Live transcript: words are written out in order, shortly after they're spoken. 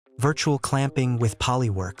Virtual clamping with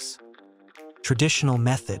PolyWorks. Traditional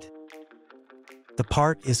method. The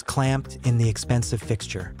part is clamped in the expensive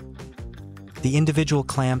fixture. The individual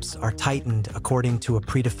clamps are tightened according to a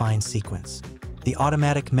predefined sequence. The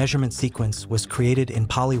automatic measurement sequence was created in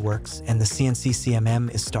PolyWorks and the CNC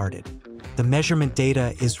CMM is started. The measurement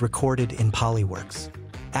data is recorded in PolyWorks.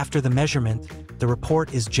 After the measurement, the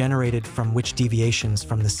report is generated from which deviations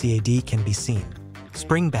from the CAD can be seen.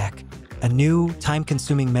 Springback. A new,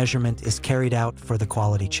 time-consuming measurement is carried out for the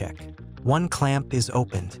quality check. One clamp is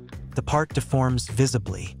opened. The part deforms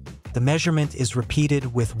visibly. The measurement is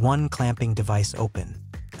repeated with one clamping device open.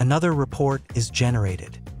 Another report is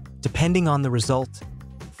generated. Depending on the result,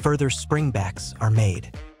 further springbacks are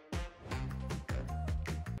made.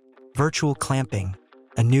 Virtual clamping,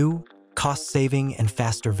 a new, cost-saving and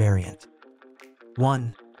faster variant.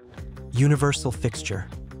 1. Universal fixture.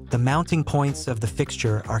 The mounting points of the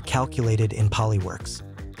fixture are calculated in PolyWorks.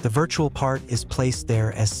 The virtual part is placed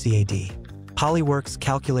there as CAD. PolyWorks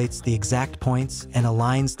calculates the exact points and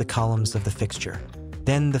aligns the columns of the fixture.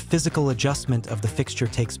 Then the physical adjustment of the fixture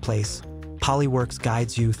takes place. PolyWorks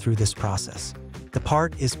guides you through this process. The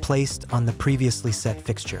part is placed on the previously set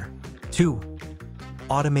fixture. 2.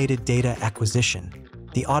 Automated data acquisition.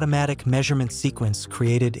 The automatic measurement sequence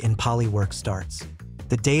created in PolyWorks starts.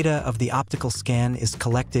 The data of the optical scan is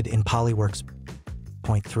collected in PolyWorks.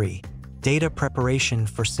 Point 3. Data preparation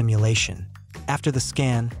for simulation. After the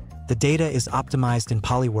scan, the data is optimized in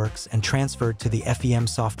PolyWorks and transferred to the FEM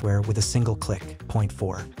software with a single click. Point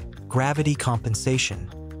 4. Gravity compensation.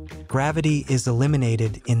 Gravity is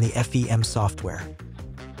eliminated in the FEM software.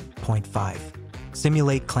 Point 5.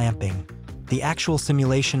 Simulate clamping. The actual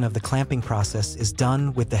simulation of the clamping process is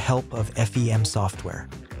done with the help of FEM software.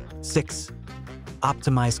 6.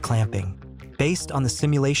 Optimize clamping. Based on the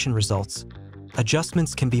simulation results,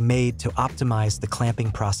 adjustments can be made to optimize the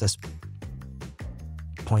clamping process.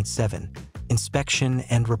 Point 7. Inspection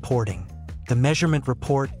and reporting. The measurement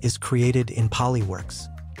report is created in PolyWorks.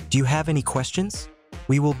 Do you have any questions?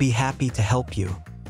 We will be happy to help you.